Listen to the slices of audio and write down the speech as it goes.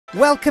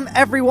Welcome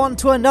everyone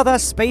to another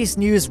Space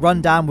News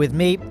Rundown with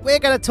me. We're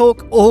going to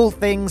talk all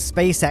things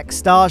SpaceX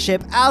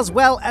Starship, as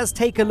well as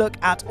take a look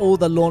at all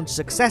the launch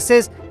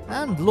successes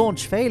and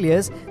launch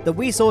failures that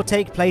we saw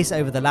take place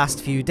over the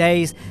last few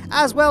days,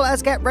 as well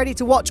as get ready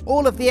to watch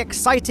all of the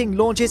exciting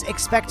launches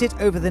expected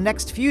over the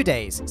next few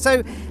days.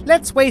 So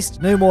let's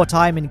waste no more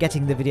time in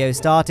getting the video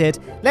started.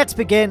 Let's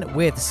begin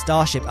with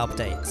Starship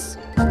Updates.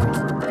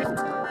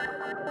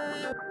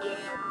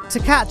 To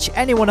catch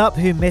anyone up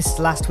who missed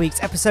last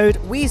week's episode,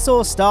 we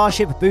saw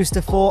Starship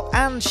Booster 4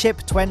 and Ship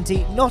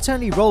 20 not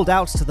only rolled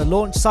out to the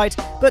launch site,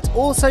 but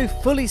also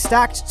fully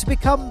stacked to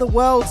become the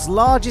world's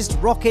largest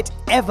rocket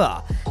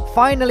ever,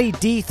 finally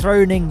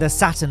dethroning the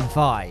Saturn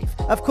V.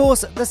 Of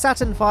course, the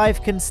Saturn V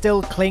can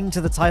still cling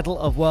to the title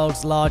of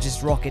world's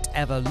largest rocket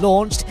ever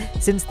launched,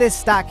 since this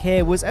stack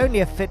here was only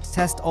a fit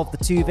test of the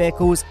two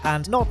vehicles,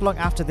 and not long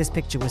after this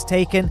picture was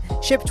taken,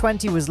 Ship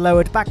 20 was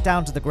lowered back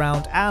down to the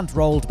ground and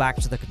rolled back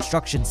to the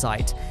construction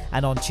site.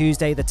 And on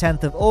Tuesday the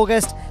 10th of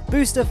August,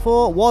 Booster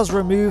 4 was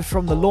removed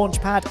from the launch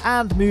pad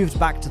and moved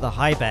back to the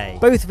high bay.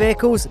 Both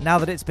vehicles, now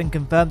that it's been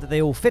confirmed that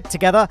they all fit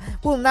together,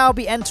 will now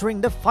be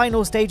entering the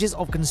final stages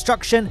of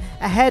construction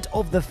ahead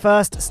of the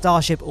first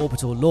Starship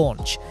orbital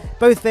launch.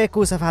 Both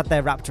vehicles have had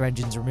their Raptor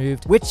engines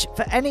removed, which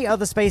for any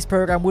other space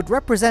program would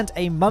represent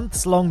a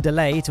months-long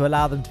delay to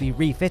allow them to be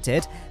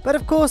refitted, but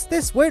of course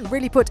this won't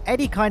really put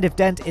any kind of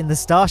dent in the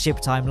Starship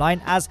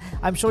timeline, as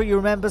I'm sure you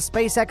remember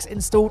SpaceX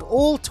installed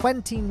all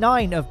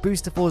 29 of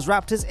Booster 4's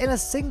Raptors in a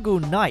single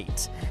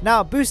night.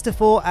 Now, Booster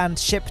 4 and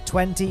Ship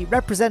 20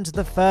 represent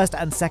the first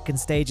and second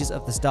stages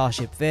of the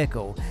Starship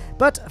vehicle,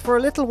 but for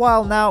a little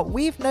while now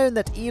we've known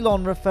that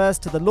Elon refers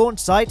to the launch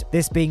site,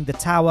 this being the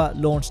tower,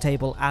 launch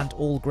table and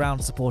all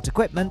ground support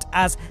equipment,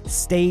 as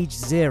Stage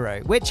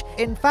 0, which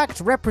in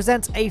fact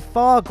represents a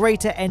far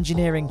greater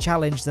engineering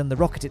challenge than the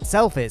rocket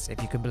itself is,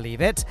 if you can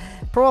believe it.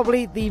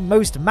 Probably the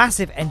most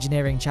massive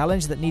engineering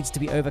challenge that needs to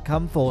be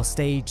overcome for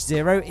Stage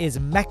 0 is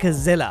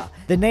Mechazilla,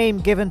 the name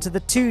given to the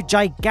two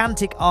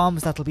gigantic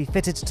arms that'll be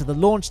fitted to the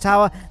launch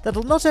tower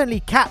that'll not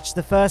only catch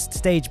the first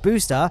stage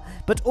booster,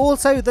 but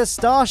also the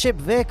Starship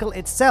vehicle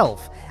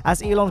itself,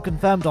 as Elon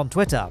confirmed on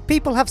Twitter.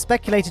 People have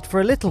speculated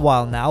for a little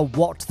while now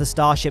what the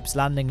Starship's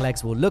landing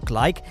legs will look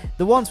like.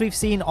 The ones we've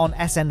seen on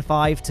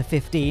SN5 to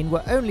 15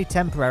 were only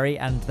temporary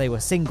and they were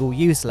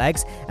single-use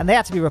legs, and they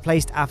had to be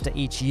replaced after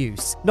each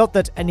use. Not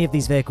that any of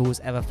these vehicles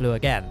ever flew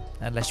again,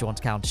 unless you want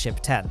to count Ship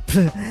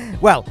 10.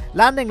 Well,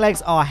 landing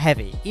legs are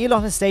heavy.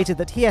 Elon has stated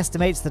that he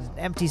estimates that an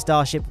empty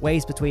Starship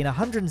weighs between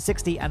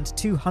 160 and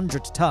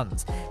 200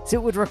 tons, so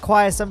it would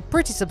require some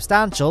pretty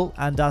substantial,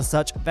 and as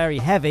such very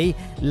heavy,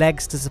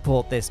 legs to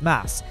support this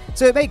mass.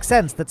 So it makes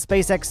sense that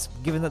SpaceX,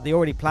 given that they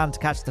already plan to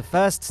catch the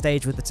first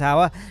stage with the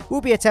tower,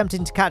 will be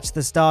attempting to catch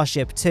the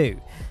Starship too.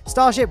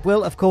 Starship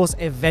will of course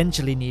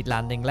eventually need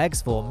landing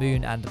legs for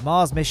Moon and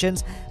Mars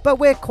missions, but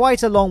we're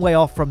quite a long way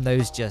off from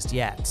those just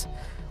yet.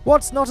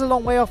 What's not a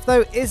long way off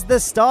though is the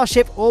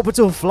Starship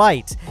orbital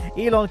flight.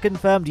 Elon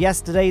confirmed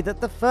yesterday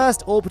that the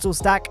first orbital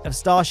stack of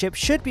Starship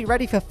should be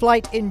ready for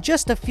flight in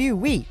just a few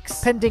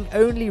weeks, pending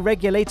only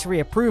regulatory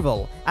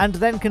approval, and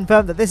then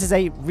confirmed that this is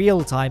a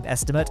real-time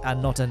estimate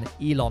and not an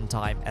Elon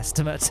time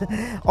estimate.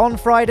 On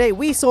Friday,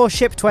 we saw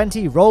Ship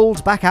 20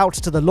 rolled back out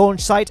to the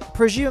launch site,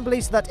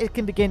 presumably so that it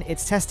can begin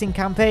its testing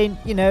campaign,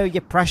 you know, your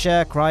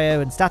pressure,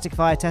 cryo and static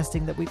fire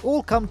testing that we've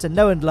all come to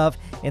know and love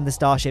in the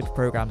Starship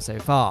program so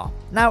far.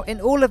 Now, in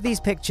all of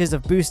these pictures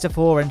of Booster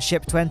 4 and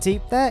Ship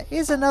 20, there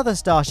is another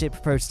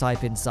Starship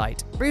prototype in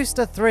sight,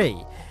 Booster 3.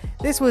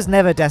 This was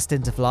never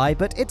destined to fly,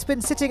 but it's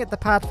been sitting at the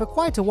pad for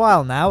quite a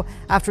while now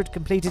after it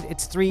completed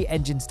its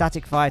 3-engine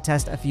static fire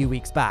test a few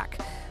weeks back.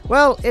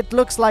 Well, it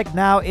looks like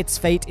now its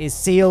fate is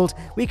sealed.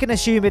 We can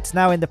assume it's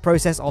now in the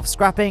process of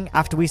scrapping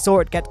after we saw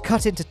it get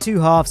cut into two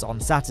halves on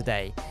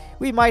Saturday.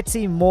 We might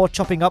see more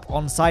chopping up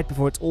on site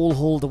before it's all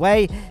hauled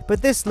away,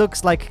 but this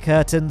looks like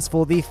curtains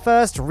for the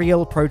first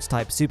real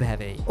prototype Super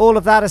Heavy. All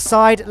of that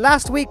aside,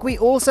 last week we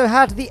also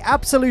had the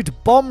absolute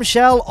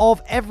bombshell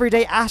of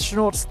Everyday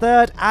Astronaut's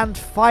third and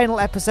final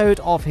episode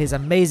of his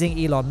amazing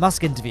Elon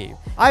Musk interview.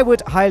 I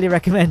would highly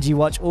recommend you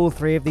watch all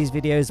three of these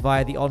videos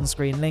via the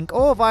on-screen link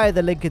or via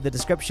the link in the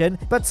description,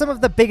 but some of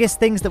the biggest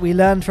things that we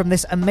learned from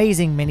this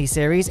amazing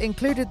mini-series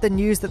included the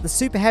news that the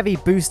Super Heavy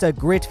booster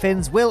grid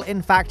fins will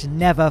in fact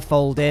never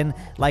fold in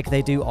like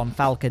they do on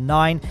Falcon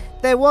 9.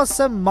 There was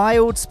some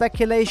mild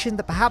speculation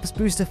that perhaps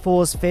Booster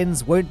 4's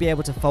fins won't be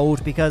able to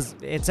fold because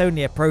it's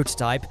only a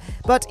prototype,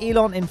 but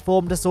Elon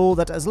informed us all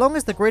that as long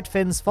as the grid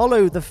fins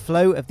follow the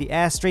flow of the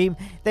airstream,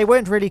 they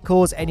won't really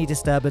cause any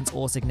disturbance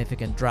or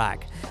significant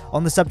drag.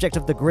 On the subject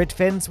of the grid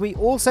fins, we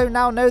also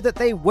now know that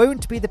they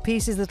won't be the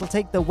pieces that'll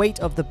take the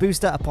weight of the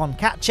booster upon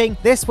catching.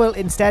 This will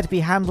instead be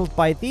handled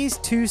by these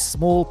two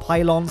small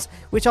pylons,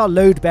 which are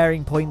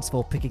load-bearing points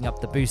for picking up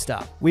the booster.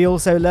 We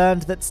also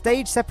learned that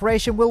stage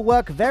separation will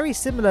work very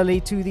similarly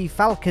to the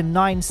Falcon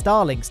 9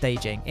 Starlink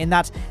staging, in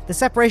that the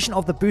separation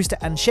of the booster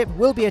and ship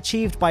will be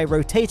achieved by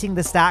rotating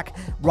the stack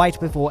right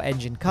before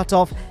engine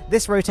cutoff.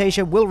 This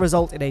rotation will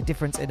result in a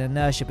difference in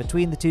inertia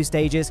between the two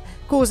stages,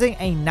 causing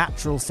a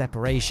natural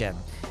separation.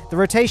 The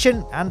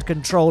rotation and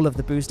control of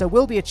the booster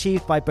will be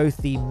achieved by both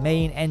the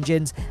main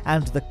engines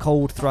and the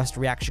cold thrust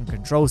reaction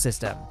control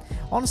system.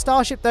 On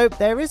Starship though,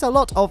 there is a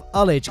lot of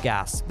ullage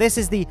gas. This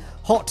is the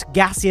hot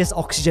gaseous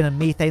oxygen and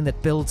methane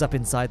that builds up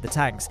inside the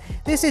tanks.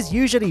 This is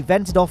usually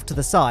vented off to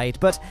the side,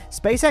 but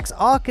SpaceX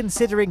are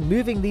considering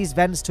moving these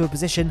vents to a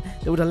position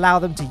that would allow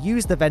them to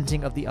use the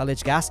venting of the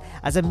ullage gas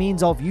as a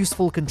means of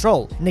useful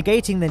control,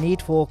 negating the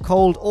need for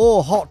cold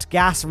or hot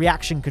gas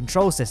reaction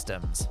control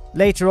systems.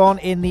 Later on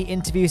in the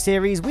interview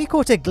series, we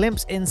caught a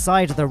glimpse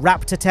inside the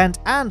Raptor tent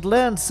and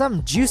learned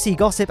some juicy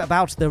gossip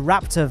about the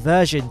Raptor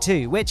version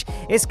 2, which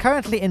is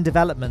currently in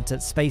development at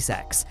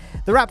SpaceX.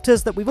 The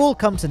Raptors that we've all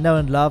come to know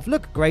and love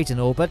look great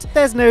and all, but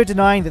there's no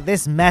denying that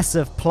this mess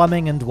of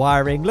plumbing and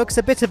wiring looks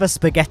a bit of a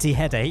spaghetti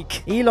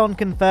headache. Elon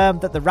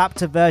confirmed that the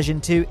Raptor version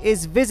 2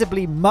 is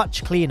visibly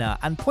much cleaner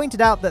and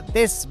pointed out that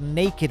this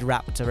naked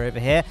Raptor over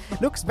here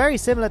looks very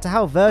similar to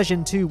how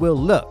version 2 will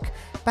look.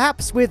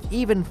 Perhaps with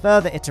even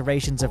further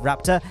iterations of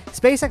Raptor,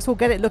 SpaceX will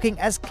get it looking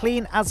as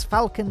clean as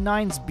Falcon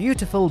 9's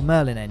beautiful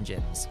Merlin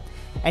engines.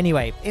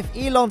 Anyway, if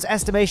Elon's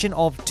estimation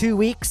of 2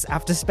 weeks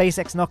after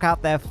SpaceX knock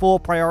out their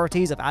 4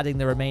 priorities of adding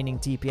the remaining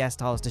TPS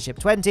tiles to Ship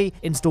 20,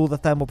 install the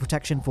thermal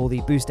protection for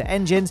the booster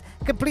engines,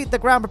 complete the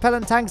ground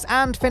propellant tanks,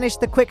 and finish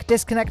the quick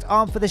disconnect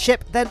arm for the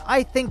ship, then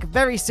I think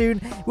very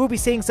soon we'll be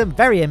seeing some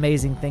very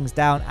amazing things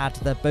down at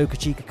the Boca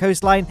Chica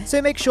coastline,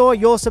 so make sure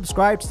you're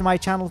subscribed to my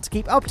channel to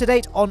keep up to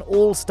date on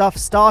all stuff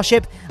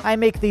Starship. I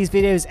make these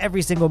videos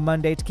every single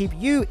Monday to keep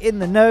you in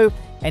the know.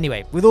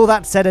 Anyway, with all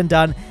that said and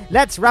done,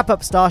 let's wrap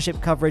up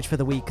Starship coverage for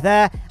the week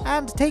there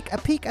and take a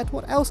peek at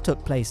what else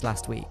took place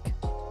last week.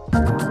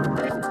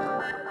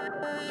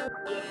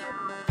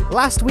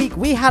 Last week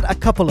we had a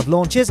couple of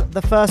launches.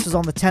 The first was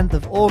on the 10th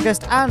of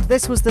August, and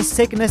this was the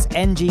Cygnus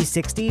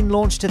NG-16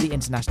 launch to the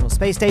International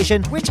Space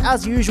Station, which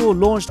as usual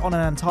launched on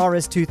an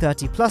Antares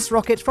 230 Plus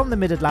rocket from the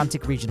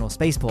Mid-Atlantic Regional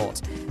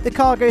Spaceport. The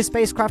cargo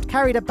spacecraft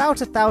carried about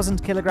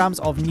 1,000 kilograms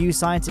of new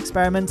science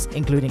experiments,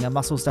 including a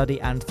muscle study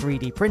and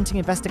 3D printing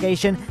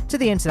investigation, to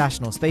the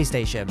International Space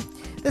Station.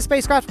 The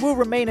spacecraft will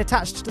remain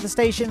attached to the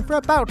station for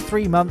about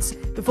 3 months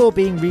before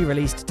being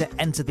re-released to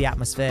enter the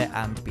atmosphere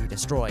and be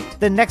destroyed.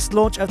 The next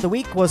launch of the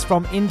week was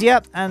from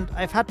India, and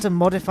I've had to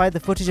modify the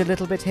footage a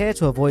little bit here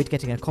to avoid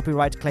getting a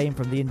copyright claim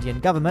from the Indian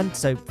government,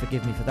 so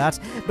forgive me for that.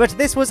 But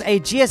this was a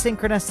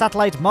geosynchronous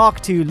satellite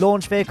Mark II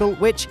launch vehicle,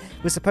 which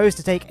was supposed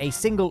to take a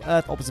single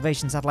Earth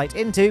observation satellite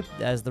into,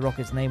 as the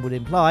rocket's name would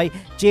imply,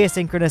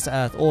 geosynchronous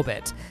Earth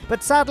orbit.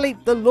 But sadly,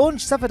 the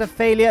launch suffered a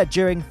failure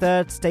during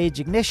third stage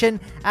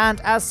ignition,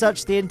 and as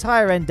such, the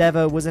entire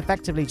endeavour was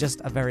effectively just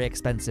a very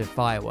expensive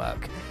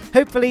firework.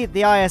 Hopefully,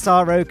 the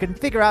ISRO can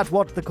figure out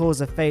what the cause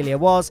of failure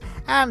was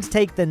and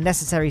take the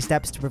necessary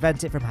steps to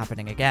prevent it from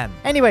happening again.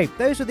 Anyway,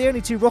 those were the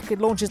only 2 rocket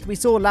launches that we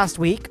saw last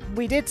week.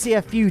 We did see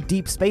a few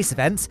deep space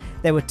events.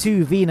 There were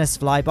 2 Venus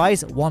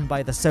flybys, one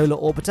by the Solar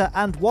Orbiter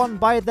and one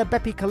by the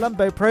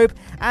Bepi-Colombo probe,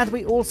 and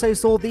we also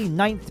saw the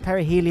 9th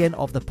perihelion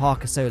of the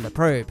Parker Solar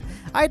Probe.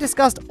 I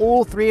discussed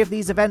all 3 of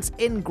these events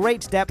in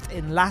great depth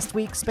in last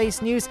week's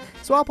space news,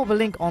 so I'll pop a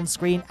link on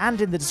screen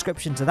and in the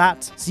description to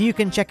that, so you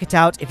can check it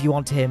out if you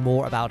want to hear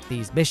more about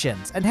these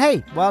missions. And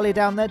hey, while you're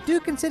down there, do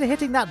consider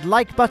hitting that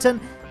like button.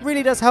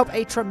 Really does help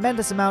a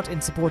tremendous amount in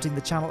supporting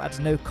the channel at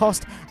no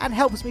cost and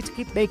helps me to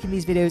keep making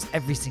these videos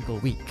every single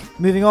week.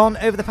 Moving on,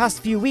 over the past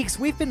few weeks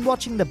we've been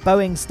watching the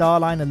Boeing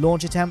Starliner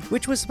launch attempt,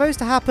 which was supposed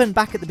to happen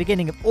back at the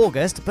beginning of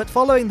August, but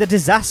following the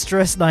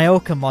disastrous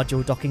Nyoka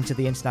module docking to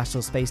the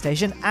International Space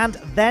Station and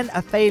then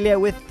a failure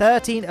with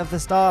 13 of the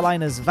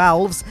Starliner's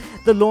valves,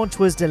 the launch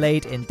was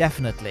delayed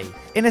indefinitely.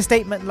 In a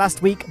statement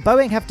last week,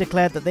 Boeing have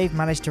declared that they've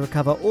managed to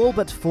recover all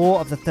but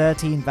 4 of the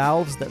 13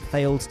 valves that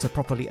failed to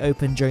properly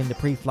open during the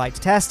pre-flight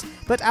test,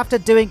 but after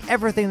doing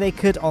everything they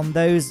could on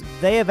those,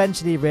 they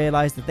eventually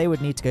realized that they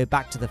would need to go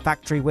back to the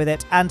factory with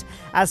it, and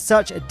as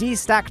such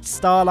destacked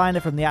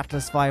Starliner from the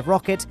Atlas V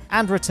rocket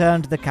and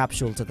returned the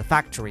capsule to the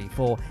factory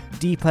for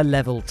deeper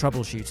level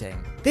troubleshooting.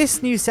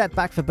 This new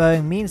setback for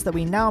Boeing means that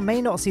we now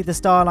may not see the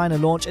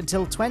Starliner launch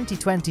until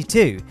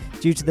 2022,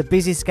 due to the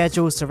busy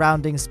schedule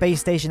surrounding space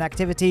station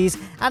activities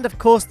and of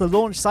course the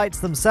launch sites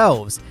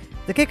themselves.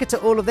 The kicker to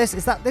all of this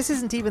is that this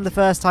isn't even the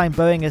first time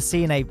Boeing has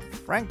seen a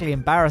frankly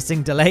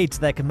embarrassing delay to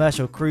their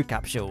commercial crew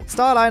capsule.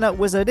 Starliner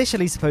was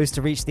initially supposed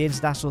to reach the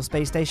International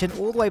Space Station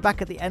all the way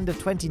back at the end of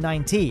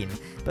 2019,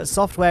 but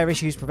software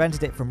issues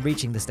prevented it from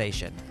reaching the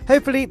station.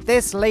 Hopefully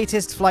this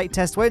latest flight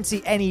test won't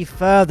see any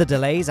further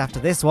delays after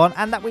this one,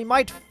 and that we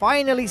might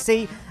finally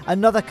see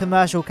another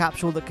commercial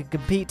capsule that could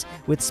compete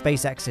with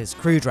SpaceX's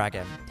Crew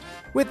Dragon.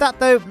 With that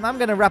though, I'm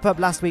going to wrap up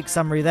last week's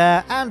summary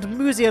there and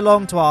mosey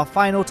along to our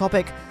final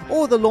topic,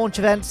 or the launch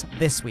events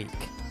this week.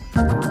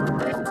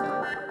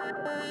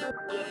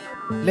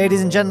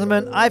 Ladies and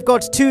gentlemen, I've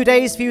got 2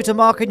 days for you to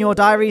mark in your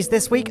diaries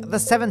this week, the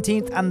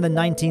 17th and the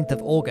 19th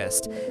of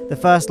August. The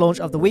first launch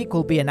of the week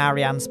will be an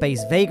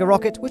Arianespace Vega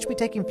rocket, which will be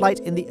taking flight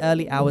in the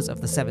early hours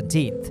of the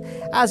 17th.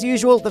 As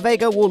usual, the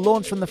Vega will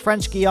launch from the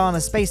French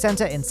Guiana Space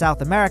Center in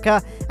South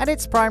America, and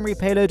its primary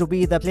payload will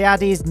be the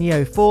Pleiades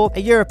Neo 4,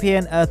 a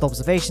European Earth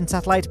observation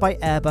satellite by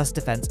Airbus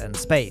Defence and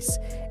Space.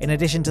 In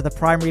addition to the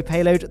primary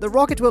payload, the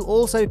rocket will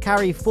also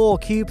carry 4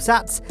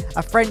 CubeSats,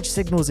 a French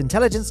Signals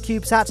Intelligence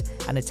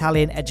CubeSat, an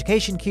Italian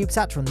Education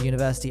CubeSat from the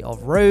University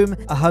of Rome,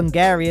 a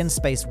Hungarian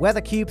Space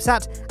Weather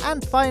CubeSat,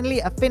 and finally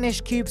a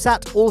Finnish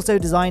CubeSat also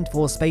designed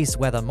for space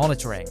weather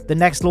monitoring. The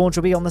next launch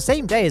will be on the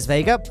same day as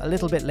Vega, a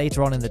little bit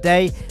later on in the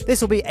day.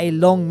 This will be a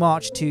Long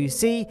March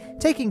 2C,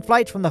 taking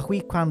flight from the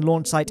Huiquan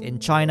launch site in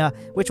China,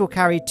 which will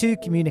carry 2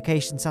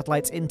 communication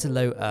satellites into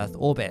low Earth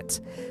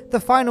orbit. The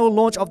final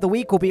launch of the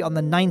week will be on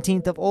the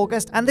 19th of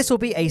August, and this will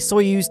be a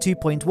Soyuz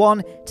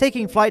 2.1,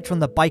 taking flight from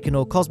the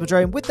Baikonur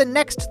Cosmodrome with the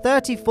next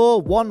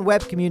 34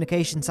 OneWeb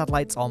communication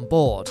satellites on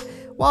board.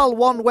 While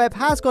OneWeb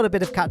has got a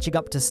bit of catching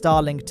up to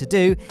Starlink to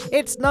do,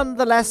 it's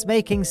nonetheless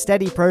making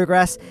steady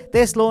progress.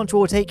 This launch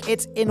will take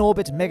its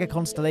in-orbit mega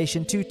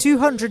constellation to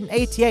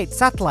 288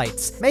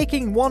 satellites,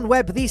 making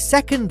OneWeb the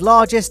second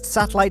largest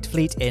satellite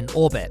fleet in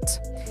orbit.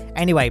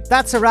 Anyway,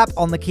 that's a wrap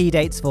on the key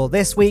dates for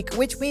this week,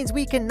 which means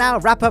we can now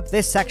wrap up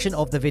this section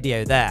of the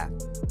video there.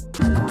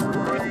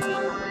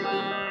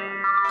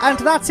 And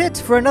that's it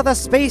for another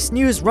space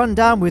news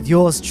rundown with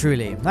yours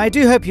truly. I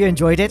do hope you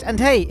enjoyed it, and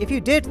hey, if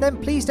you did, then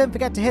please don't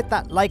forget to hit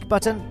that like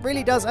button. It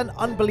really does an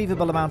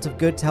unbelievable amount of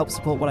good to help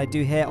support what I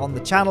do here on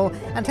the channel.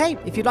 And hey,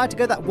 if you'd like to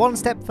go that one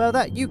step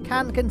further, you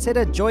can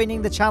consider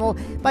joining the channel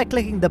by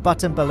clicking the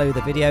button below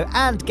the video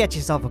and get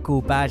yourself a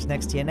cool badge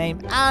next to your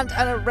name and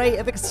an array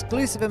of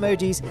exclusive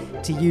emojis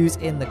to use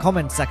in the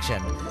comments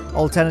section.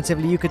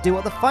 Alternatively, you could do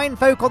what the fine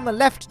folk on the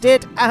left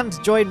did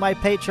and join my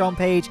Patreon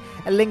page,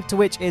 a link to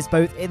which is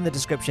both in the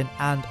description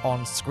and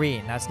on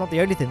screen. Now, it's not the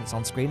only thing that's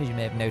on screen, as you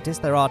may have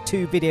noticed. There are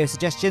 2 video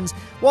suggestions.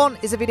 One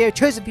is a video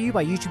chosen for you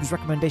by YouTube's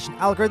recommendation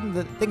algorithm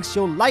that thinks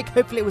you'll like.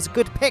 Hopefully it was a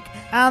good pick.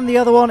 And the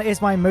other one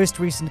is my most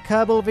recent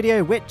Kerbal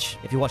video, which,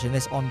 if you're watching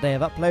this on day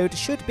of upload,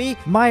 should be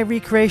my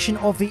recreation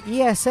of the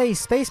ESA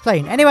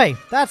spaceplane. Anyway,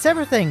 that's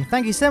everything.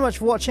 Thank you so much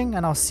for watching,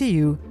 and I'll see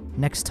you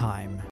next time.